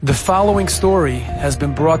The following story has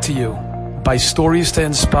been brought to you by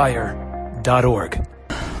StoriesToInspire.org.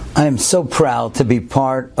 I am so proud to be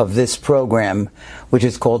part of this program, which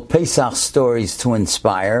is called Pesach Stories to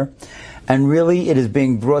Inspire. And really, it is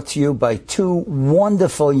being brought to you by two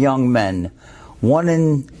wonderful young men, one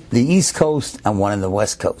in the East Coast and one in the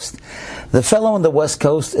West Coast. The fellow on the West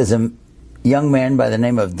Coast is a young man by the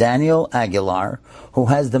name of Daniel Aguilar, who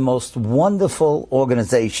has the most wonderful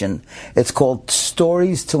organization. It's called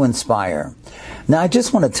Stories to Inspire. Now, I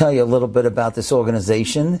just want to tell you a little bit about this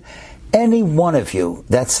organization. Any one of you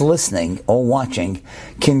that's listening or watching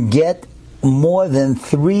can get more than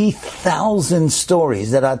 3,000 stories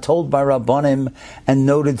that are told by Rabbanim and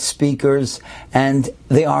noted speakers, and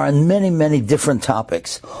they are on many, many different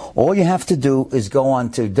topics. All you have to do is go on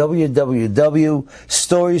to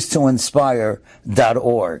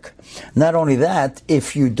www.storiesToInspire.org. Not only that,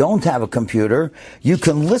 if you don't have a computer, you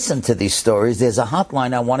can listen to these stories. There's a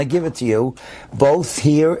hotline. I want to give it to you, both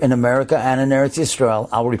here in America and in Eretz Yisrael.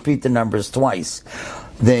 I'll repeat the numbers twice.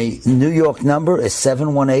 The New York number is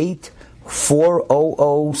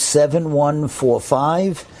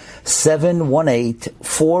 718-400-7145,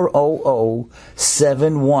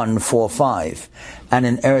 718-400-7145. And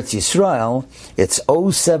in Eretz Yisrael, it's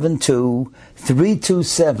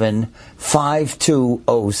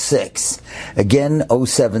 072-327-5206. Again,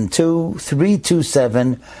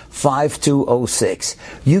 072-327-5206.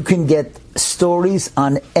 You can get stories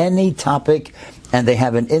on any topic, and they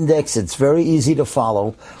have an index. It's very easy to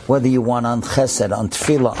follow, whether you want on Chesed, on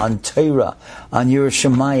Tefillah, on Torah, on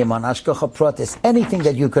Yerushalayim, on Hashgacha Pratis, anything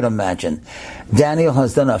that you could imagine. Daniel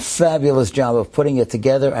has done a fabulous job of putting it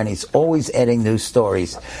together, and he's always adding new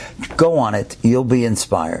stories. Go on it. You'll be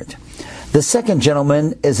inspired. The second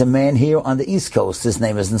gentleman is a man here on the East Coast. His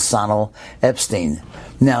name is Nesanel Epstein.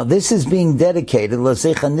 Now, this is being dedicated,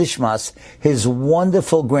 L'Zecha Nishmas, his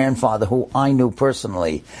wonderful grandfather, who I knew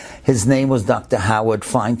personally. His name was Dr. Howard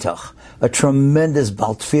Feintach, a tremendous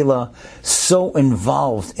Bal Tefillah, so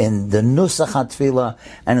involved in the Nusach HaTefillah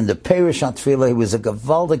and in the Perish HaTefillah. He was a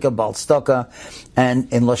Gewaldige Bal Stoka, and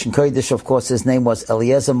in Lashon Kodesh, of course, his name was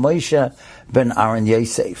Eliezer Moshe ben Aaron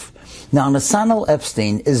Yosef. Now, Nesanel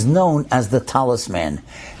Epstein is known as the Talis Man.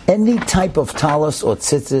 Any type of talis or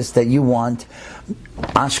tzitzis that you want,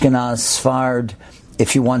 Ashkenaz, Sfard,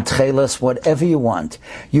 if you want Tchelas, whatever you want,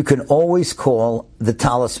 you can always call the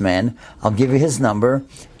Talis Man. I'll give you his number,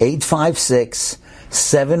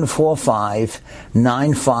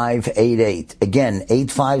 856-745-9588. Again,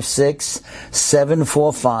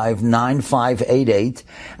 856-745-9588.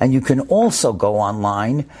 And you can also go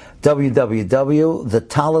online,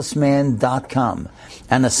 www.thetalisman.com.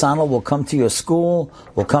 And Nesanel will come to your school,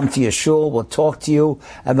 will come to your shul, will talk to you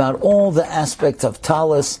about all the aspects of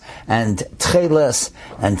talis and tcheles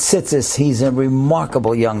and tzitzis. He's a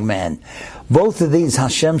remarkable young man. Both of these,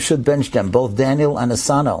 Hashem should bench them, both Daniel and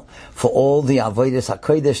Nesanel, for all the avodas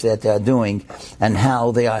hakodesh that they are doing and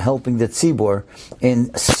how they are helping the tzibur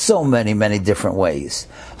in so many, many different ways.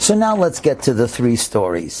 So now let's get to the three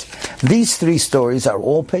stories. These three stories are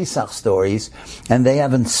all Pesach stories, and they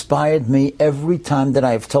have inspired me every time that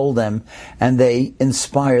I've told them, and they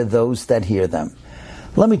inspire those that hear them.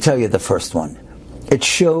 Let me tell you the first one. It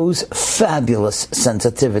shows fabulous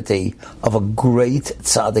sensitivity of a great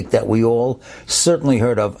tzaddik that we all certainly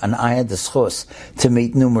heard of, and I had the schus to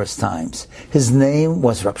meet numerous times. His name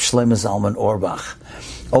was Rab Shlomo Zalman Auerbach.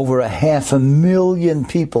 Over 500,000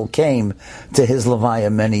 people came to his levaya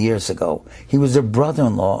many years ago. He was the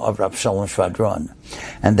brother-in-law of Rab Shalom Shvadron,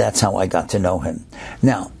 and that's how I got to know him.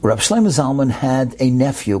 Now, Rab Shlomo Zalman had a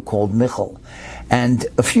nephew called Michal, and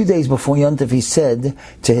a few days before Yontif, he said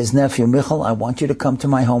to his nephew, Michal, I want you to come to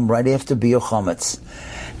my home right after Biur Chometz.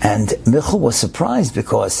 And Michal was surprised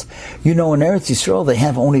because, in Eretz Yisrael, they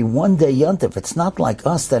have only 1 day Yontif. It's not like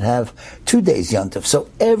us that have 2 days Yontif. So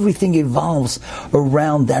everything evolves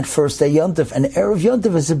around that first day Yontif. And Erev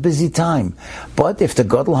Yontif is a busy time. But if the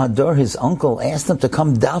Gadol Hador, his uncle, asked him to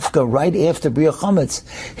come dafka right after Biur Chometz,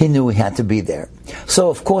 he knew he had to be there. So,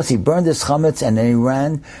 of course, he burned his chametz and then he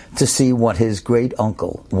ran to see what his great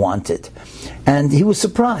uncle wanted. And he was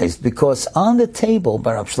surprised because on the table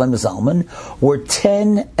by Rab Shlomo Zalman were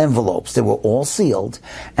 10 envelopes. They were all sealed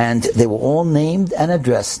and they were all named and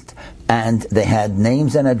addressed. And they had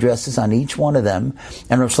names and addresses on each one of them.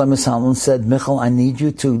 And Rav Shlomo Zalman said, Michal, I need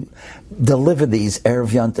you to deliver these Erev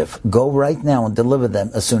Yontif. Go right now and deliver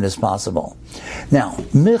them as soon as possible. Now,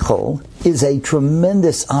 Michal is a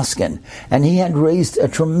tremendous asken, and he had raised a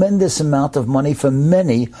tremendous amount of money for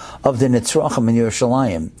many of the Nitzrachim in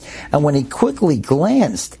Yerushalayim. And when he quickly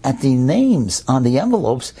glanced at the names on the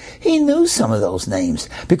envelopes, he knew some of those names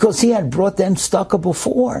because he had brought them tzedakah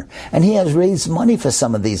before, and he has raised money for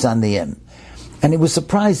some of these on the end. And he was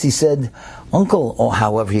surprised. He said, "Uncle," or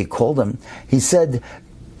however he called him, he said,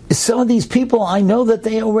 "Some of these people, I know that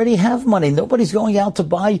they already have money. Nobody's going out to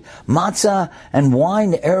buy matzah and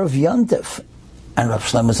wine Erev Yontif." And Rav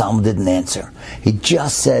Shlomo Zalman didn't answer. He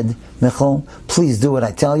just said, "Michal, please do what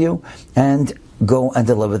I tell you, and go and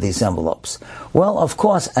deliver these envelopes." Well, of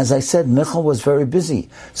course, as I said, Michal was very busy.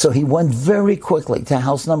 So he went very quickly to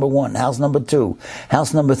house number 1, house number 2,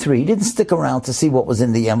 house number 3. He didn't stick around to see what was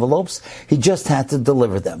in the envelopes. He just had to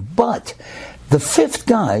deliver them. But the 5th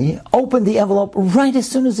guy opened the envelope right as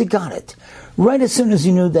soon as he got it. Right as soon as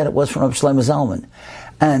he knew that it was from Rav Shlomo Zalman.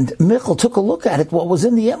 And Michal took a look at it. What was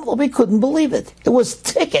in the envelope, he couldn't believe it. It was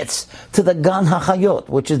tickets to the Gan HaChayot,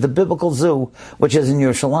 which is the biblical zoo, which is in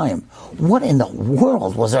Yerushalayim. What in the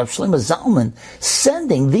world was Rav Shlomo Zalman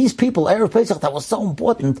sending these people, Erev Pesach, that was so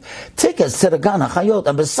important, tickets to the Gan HaChayot?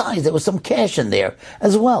 And besides, there was some cash in there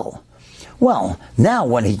as well. Well, now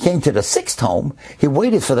when he came to the 6th home, he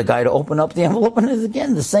waited for the guy to open up the envelope, and it's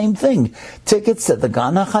again the same thing. Tickets to the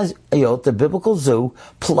Gan HaChayot, the biblical zoo,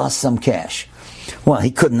 plus some cash. Well, he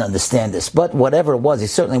couldn't understand this, but whatever it was, he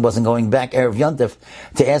certainly wasn't going back Erev Yontif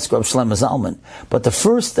to ask Rav Shlomo Zalman. But the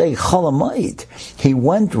first day, Chol Hamoed, he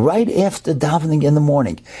went right after davening in the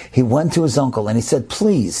morning. He went to his uncle and he said,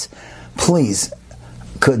 please,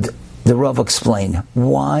 could the Rav explain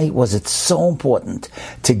why was it so important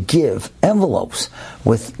to give envelopes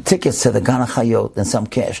with tickets to the Gan HaChayot and some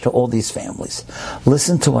cash to all these families?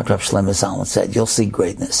 Listen to what Rav Shlomo Zalman said. You'll see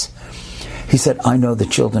greatness. He said, I know the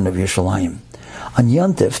children of Yerushalayim. On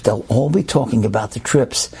Yontif, they'll all be talking about the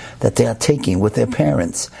trips that they are taking with their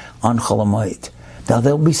parents on Chol Hamoed. Now,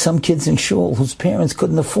 there'll be some kids in shul whose parents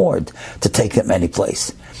couldn't afford to take them any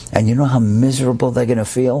place. And you know how miserable they're going to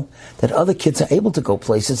feel? That other kids are able to go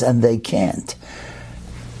places and they can't.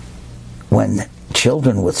 When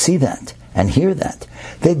children would see that and hear that,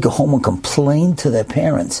 they'd go home and complain to their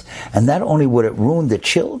parents. And not only would it ruin the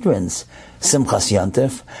children's Simchas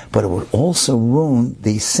Yontif, but it would also ruin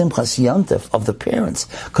the Simchas Yontif of the parents,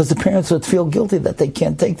 because the parents would feel guilty that they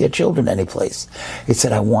can't take their children anyplace. He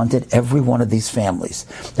said, I wanted every one of these families,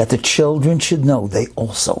 that the children should know they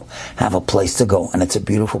also have a place to go, and it's a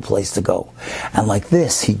beautiful place to go. And like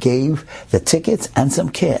this, he gave the tickets and some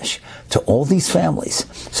cash to all these families,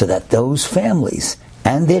 so that those families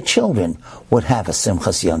and their children would have a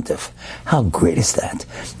Simchas Yontif. How great is that?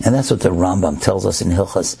 And that's what the Rambam tells us in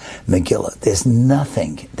Hilchas Megillah. There's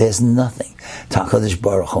nothing to HaKadosh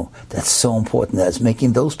Baruch Hu that's so important as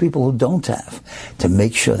making those people who don't have, to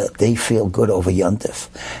make sure that they feel good over Yontif.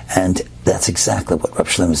 And that's exactly what Rav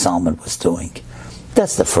Shlomo Zalman was doing.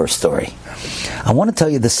 That's the first story. I want to tell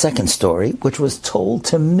you the second story, which was told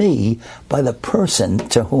to me by the person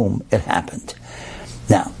to whom it happened.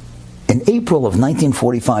 Now, in April of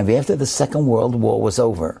 1945, after the Second World War was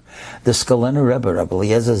over, the Skulener Rebbe, Rabbi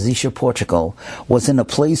Eliezer Zisha Portugal, was in a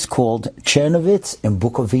place called Chernovitz in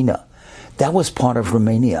Bukovina. That was part of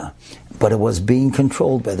Romania, but it was being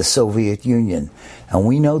controlled by the Soviet Union. And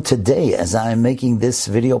we know today, as I am making this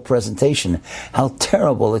video presentation, how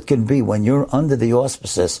terrible it can be when you're under the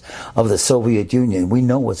auspices of the Soviet Union. We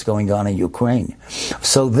know what's going on in Ukraine.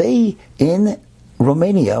 So they, in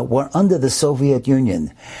Romania, were under the Soviet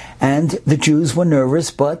Union, and the Jews were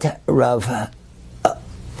nervous, but Rav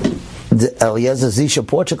Eliezer Zisha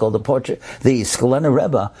Portugal, the Skulener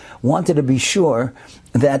Rebbe, wanted to be sure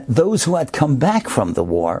that those who had come back from the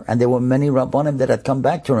war, and there were many Rabbanim that had come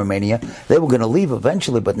back to Romania, they were going to leave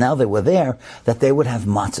eventually, but now they were there, that they would have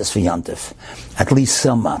matzahs for Yontif, at least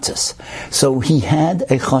some matzahs. So he had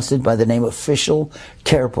a chassid by the name of Fishel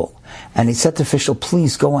Kerpel, and he said to Fishel,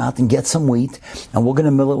 please go out and get some wheat, and we're going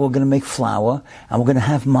to mill it, we're going to make flour, and we're going to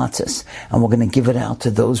have matzahs, and we're going to give it out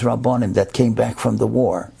to those Rabbanim that came back from the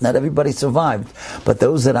war. Not everybody survived, but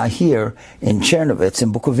those that are here in Chernovitz,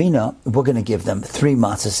 in Bukovina, we're going to give them 3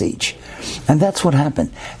 matzahs each. And that's what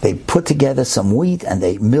happened. They put together some wheat, and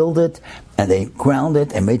they milled it, and they ground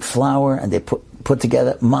it, and made flour, and they put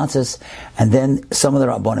together matzahs, and then some of the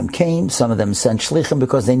Rabbanim came, some of them sent shlichim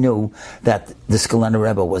because they knew that the Skulener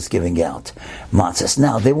Rebbe was giving out matzahs.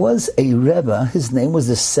 Now, there was a Rebbe, his name was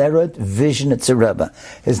the Seret Vizhnitzer Rebbe.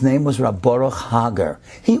 His name was Rab Baruch Hager.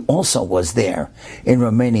 He also was there in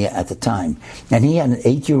Romania at the time, and he had an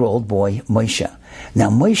 8-year-old boy, Moshe. Now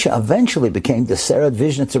Moshe eventually became the Sered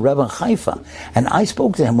Vizhnitzer Rebbe in Haifa, and I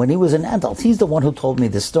spoke to him when he was an adult. He's the one who told me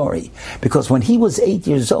the story, because when he was 8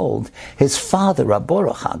 years old, his father, Rab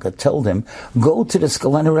Baruch Haga, told him, go to the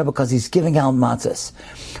Skulener Rebbe because he's giving out matzahs.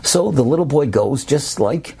 So the little boy goes, just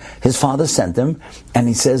like his father sent him, and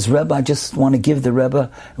he says, Rebbe, I just want to give the Rebbe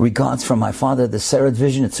regards from my father, the Sered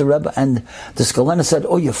Vizhnitzer Rebbe. And the Skulener said,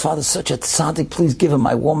 oh, your father's such a tzaddik, please give him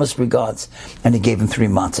my warmest regards. And he gave him 3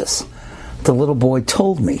 matzahs. The little boy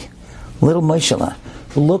told me, little Moshe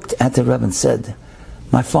looked at the Rebbe and said,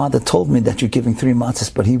 my father told me that you're giving 3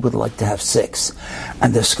 matzahs, but he would like to have 6.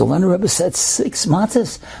 And the Skulener Rebbe said, 6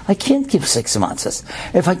 matzahs? I can't give 6 matzahs.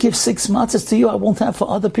 If I give 6 matzahs to you, I won't have for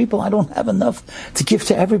other people. I don't have enough to give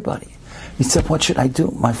to everybody. He said, what should I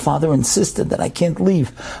do? My father insisted that I can't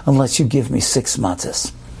leave unless you give me 6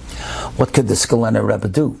 matzahs. What could the Skulener Rebbe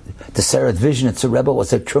do? The Sered Vizhnitzer Rebbe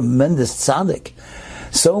was a tremendous tzaddik.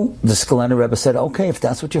 So the Skulener Rebbe said, okay, if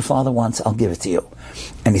that's what your father wants, I'll give it to you.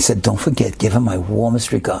 And he said, don't forget, give him my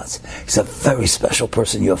warmest regards. He's a very special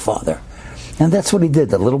person, your father. And that's what he did.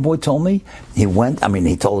 The little boy told me. He went,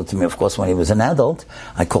 he told it to me, of course, when he was an adult.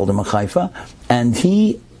 I called him in Haifa. And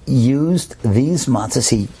he used these matzahs.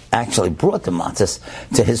 He actually brought the matzahs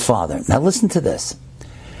to his father. Now listen to this.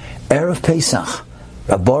 Erev Pesach,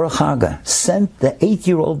 Rab Baruch Haga sent the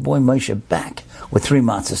 8-year-old boy Moshe back with 3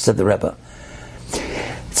 matzahs to the Rebbe.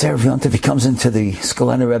 It's Erev Yontif. He comes into the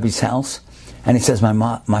Skulener Rebbe's house, and he says,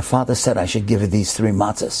 my father said I should give you these 3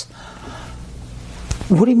 matzahs.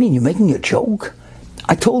 What do you mean? You're making a joke?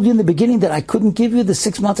 I told you in the beginning that I couldn't give you the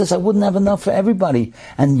 6 matzahs. I wouldn't have enough for everybody.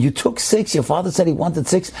 And you took 6. Your father said he wanted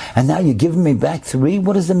 6. And now you're giving me back 3?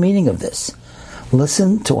 What is the meaning of this?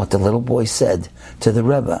 Listen to what the little boy said to the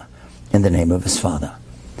Rebbe in the name of his father.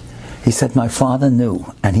 He said, my father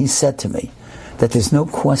knew, and he said to me, that there's no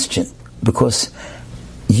question, because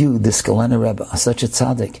you, the Skulener Rebbe, are such a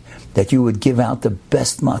tzaddik, that you would give out the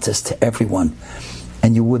best matzahs to everyone,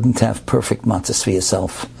 and you wouldn't have perfect matzahs for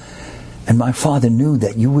yourself. And my father knew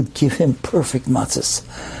that you would give him perfect matzahs.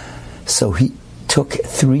 So he took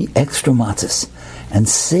 3 extra matzahs and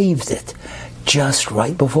saved it just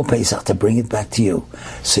right before Pesach to bring it back to you,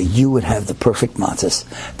 so you would have the perfect matzahs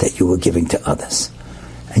that you were giving to others.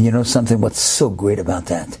 And you know something, what's so great about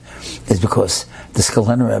that is because the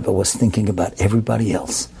Skulener Rebbe was thinking about everybody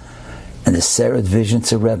else, and the Sered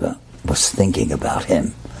Vizhnitzer Rebbe was thinking about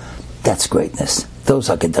him. That's greatness. Those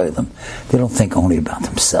are Gedolim. They don't think only about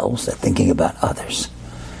themselves, they're thinking about others.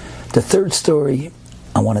 The third story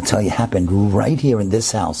I want to tell you happened right here in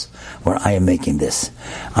this house where I am making this.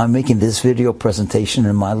 I'm making this video presentation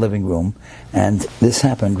in my living room, and this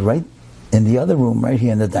happened right in the other room, right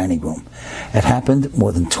here in the dining room. It happened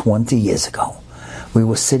more than 20 years ago. We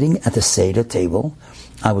were sitting at the Seder table.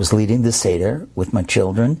 I was leading the Seder with my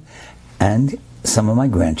children and some of my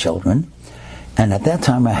grandchildren. And at that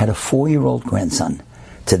time, I had a 4-year-old grandson.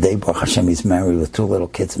 Today, Baruch Hashem, he's married with 2 little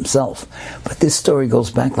kids himself. But this story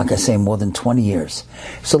goes back, like I say, more than 20 years.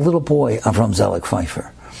 It's a little boy, Avram Zelig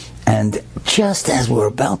Pfeiffer. And just as we're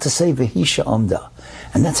about to say Vehisha Omda,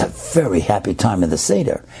 and that's a very happy time of the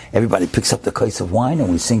Seder. Everybody picks up the case of wine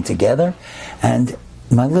and we sing together. And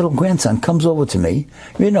my little grandson comes over to me.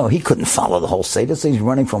 You know, he couldn't follow the whole Seder, so he's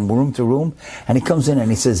running from room to room. And he comes in and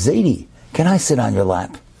he says, Zaidi, can I sit on your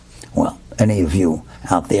lap? Well, any of you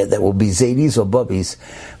out there that will be Zaidis or Bubbies,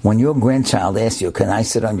 when your grandchild asks you, can I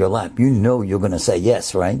sit on your lap? You know you're going to say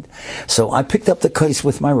yes, right? So I picked up the case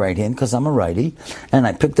with my right hand, because I'm a righty, and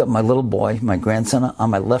I picked up my little boy, my grandson, on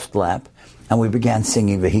my left lap, and we began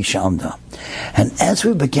singing Vehisha Omda. And as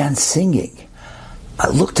we began singing, I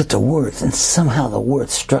looked at the words, and somehow the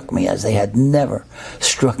words struck me as they had never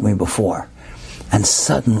struck me before. And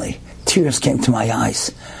suddenly, tears came to my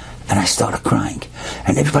eyes, and I started crying.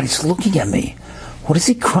 And everybody's looking at me. What is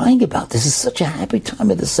he crying about? This is such a happy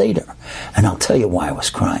time of the Seder. And I'll tell you why I was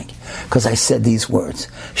crying. Because I said these words.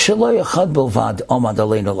 Not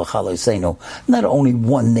only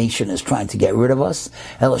one nation is trying to get rid of us,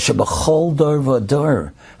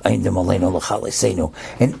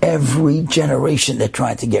 in every generation they're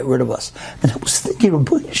trying to get rid of us. And I was thinking,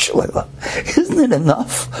 isn't it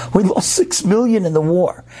enough? We lost 6 million in the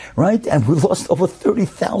war, right? And we lost over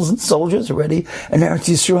 30,000 soldiers already in Eretz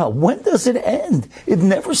Yisrael. When does it end? It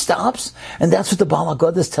never stops. And that's what the Baal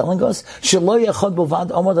HaGad is telling us.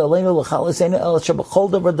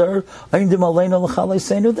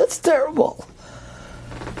 That's terrible.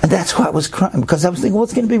 And that's why I was crying, because I was thinking,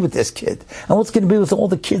 what's going to be with this kid? And what's going to be with all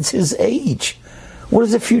the kids his age? What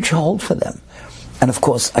does the future hold for them? And of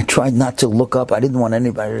course, I tried not to look up. I didn't want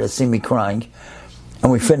anybody to see me crying.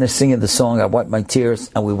 And we finished singing the song. I wiped my tears,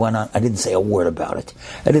 and we went on. I didn't say a word about it.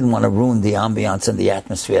 I didn't want to ruin the ambiance and the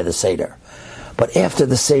atmosphere of the Seder. But after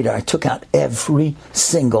the Seder, I took out every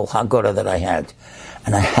single Haggadah that I had.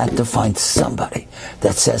 And I had to find somebody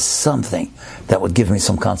that says something that would give me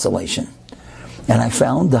some consolation. And I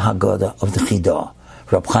found the Haggadah of the Chidah,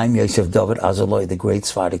 Rab Chaim Yosef David Azaloi, the great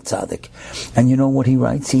Sephardic tzaddik. And you know what he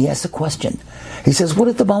writes? He asks a question. He says, what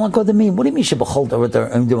did the Baal HaGodah mean? What do you mean, Shebachol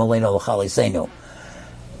Davar Imdim Aleinu L'chal Yiseinu?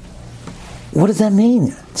 What does that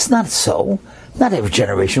mean? It's not so. Not every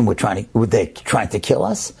generation they're trying to kill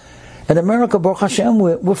us. In America, Baruch Hashem,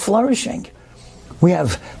 we're flourishing. We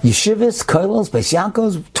have yeshivas, kollels, Beis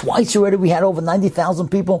Yaakov. Twice already we had over 90,000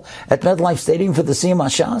 people at MetLife Stadium for the Siyum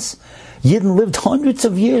HaShas. Yidden lived hundreds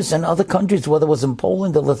of years in other countries, whether it was in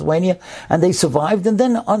Poland or Lithuania, and they survived. And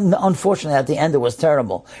then, unfortunately, at the end, it was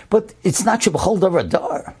terrible. But it's not Shebachol Davar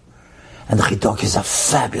Dar. And the Chiddush is a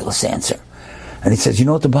fabulous answer. And he says, you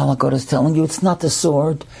know what the Baal HaGodah is telling you? It's not the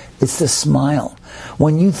sword, it's the smile.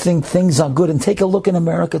 When you think things are good, and take a look in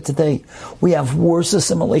America today, we have worse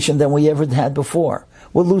assimilation than we ever had before.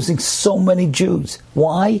 We're losing so many Jews.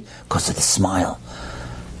 Why? Because of the smile.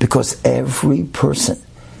 Because every person,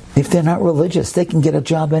 if they're not religious, they can get a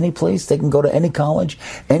job any place, they can go to any college,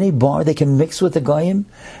 any bar, they can mix with the Goyim,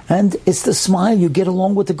 and it's the smile. You get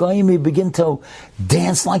along with the Goyim, you begin to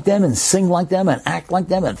dance like them, and sing like them, and act like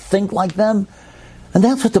them, and think like them. And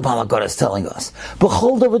that's what the Baal HaGodah is telling us.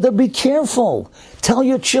 B'chol davar, be careful. Tell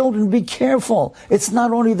your children, be careful. It's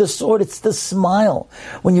not only the sword, it's the smile.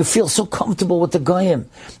 When you feel so comfortable with the Goyim,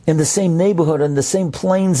 in the same neighborhood, in the same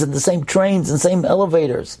planes, in the same trains, and same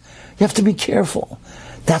elevators, you have to be careful.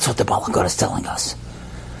 That's what the Baal HaGodah is telling us.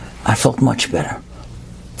 I felt much better.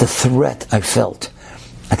 The threat I felt,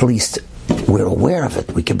 at least we're aware of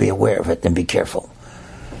it. We can be aware of it and be careful.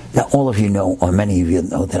 Now, all of you know, or many of you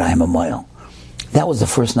know, that I am a Moel. That was the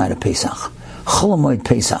first night of Pesach. Chol HaMoed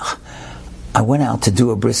Pesach. I went out to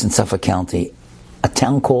do a bris in Suffolk County, a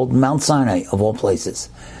town called Mount Sinai, of all places.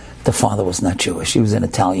 The father was not Jewish. He was an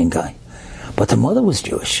Italian guy. But the mother was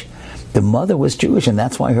Jewish. The mother was Jewish, and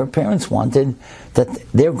that's why her parents wanted that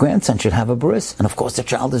their grandson should have a bris. And of course, the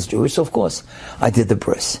child is Jewish, so of course, I did the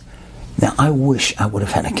bris. Now, I wish I would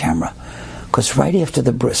have had a camera. Because right after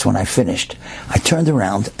the bris, when I finished, I turned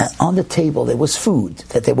around, and on the table there was food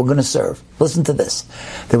that they were going to serve. Listen to this.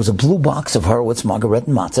 There was a blue box of Horowitz margaret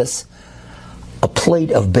and matzahs, a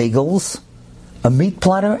plate of bagels, a meat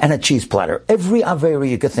platter, and a cheese platter. Every avera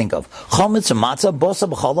you could think of. Chometz, matzah, bosa,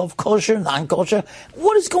 b'cholov, kosher, non-kosher.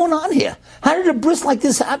 What is going on here? How did a bris like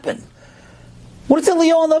this happen? What does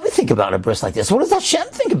Eliyahu Hanavi think about a bris like this? What does Hashem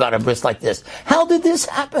think about a bris like this? How did this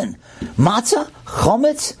happen? Matzah,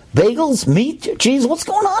 chometz, bagels, meat, cheese, what's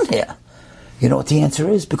going on here? You know what the answer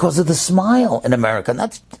is? Because of the smile in America,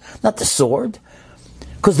 not the sword.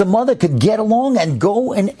 Because the mother could get along and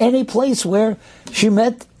go in any place where she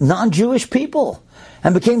met non-Jewish people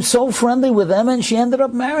and became so friendly with them, and she ended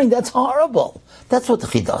up marrying. That's horrible. That's what the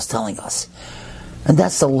Chidah is telling us. And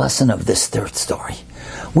that's the lesson of this third story.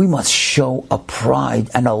 We must show a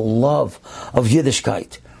pride and a love of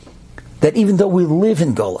Yiddishkeit. That even though we live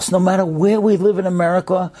in Golus, no matter where we live in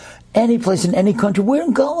America, any place in any country, we're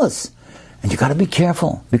in Golus. And you got to be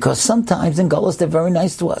careful, because sometimes in Golus they're very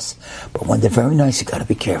nice to us. But when they're very nice, you got to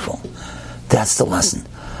be careful. That's the lesson.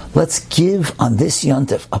 Let's give on this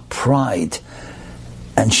Yontif a pride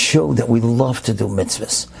and show that we love to do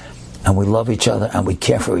mitzvahs. And we love each other, and we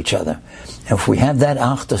care for each other. And if we have that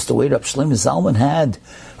achdus, the way Rab Shlomo Zalman had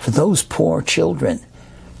for those poor children,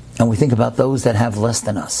 and we think about those that have less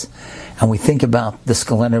than us, and we think about the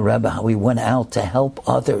Skulener Rebbe, how he went out to help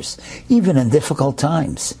others, even in difficult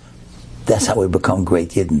times, that's how we become great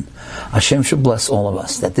Yidden. Hashem should bless all of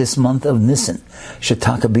us, that this month of Nisan should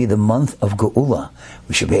be the month of Geula.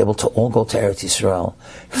 We should be able to all go to Eretz Yisrael,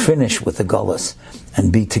 finish with the Golus,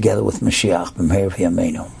 and be together with Mashiach b'meir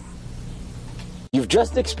v'yameinu. You've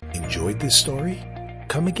just enjoyed this story?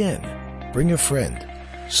 Come again. Bring a friend.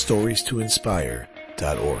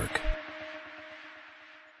 StoriesToInspire.org